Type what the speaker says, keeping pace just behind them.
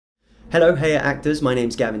Hello, HAYA actors. My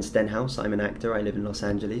name's Gavin Stenhouse. I'm an actor. I live in Los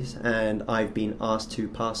Angeles, and I've been asked to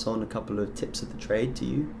pass on a couple of tips of the trade to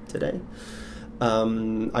you today.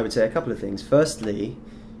 I would say a couple of things. Firstly,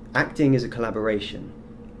 acting is a collaboration.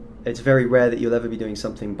 It's very rare that you'll ever be doing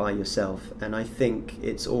something by yourself, and I think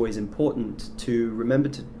it's always important to remember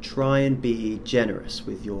to try and be generous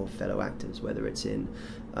with your fellow actors, whether it's in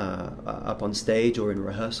up on stage or in a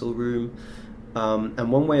rehearsal room.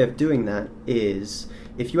 And one way of doing that is,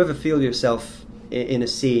 if you ever feel yourself in a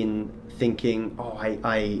scene thinking, oh,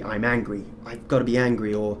 I'm angry, I've got to be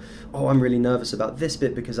angry, or oh, I'm really nervous about this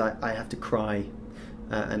bit because I have to cry,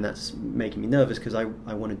 and that's making me nervous because I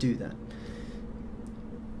want to do that.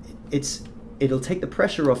 It'll take the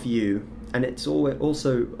pressure off you, and it's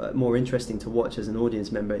also more interesting to watch as an audience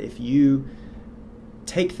member if you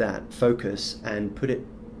take that focus and put it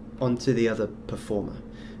onto the other performer.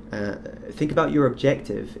 Think about your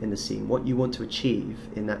objective in the scene, what you want to achieve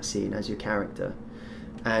in that scene as your character,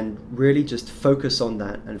 and really just focus on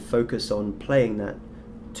that and focus on playing that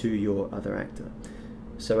to your other actor.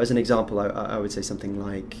 So as an example, I would say something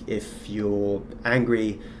like, if you're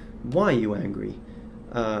angry, why are you angry?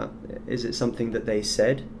 Is it something that they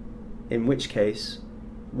said? In which case,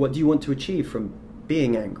 what do you want to achieve from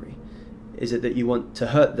being angry? Is it that you want to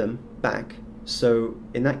hurt them back? So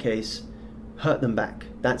in that case, hurt them back.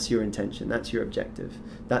 That's your intention, that's your objective,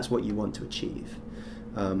 that's what you want to achieve.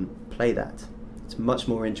 Play that. It's much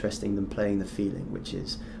more interesting than playing the feeling, which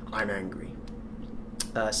is, I'm angry.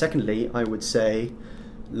 Secondly, I would say,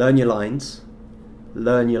 learn your lines, and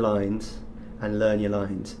learn your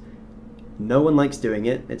lines. No one likes doing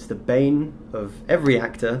it. It's the bane of every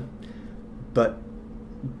actor, but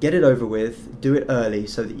get it over with, do it early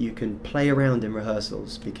so that you can play around in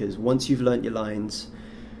rehearsals, because once you've learnt your lines,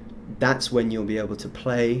 that's when you'll be able to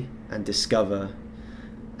play and discover,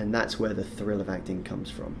 and that's where the thrill of acting comes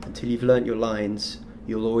from. Until you've learnt your lines,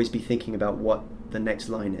 you'll always be thinking about what the next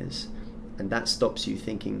line is, and that stops you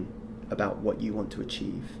thinking about what you want to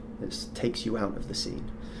achieve. It takes you out of the scene.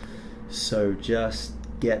 So just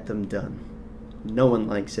get them done. No one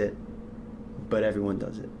likes it, but everyone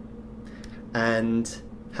does it. And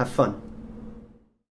have fun.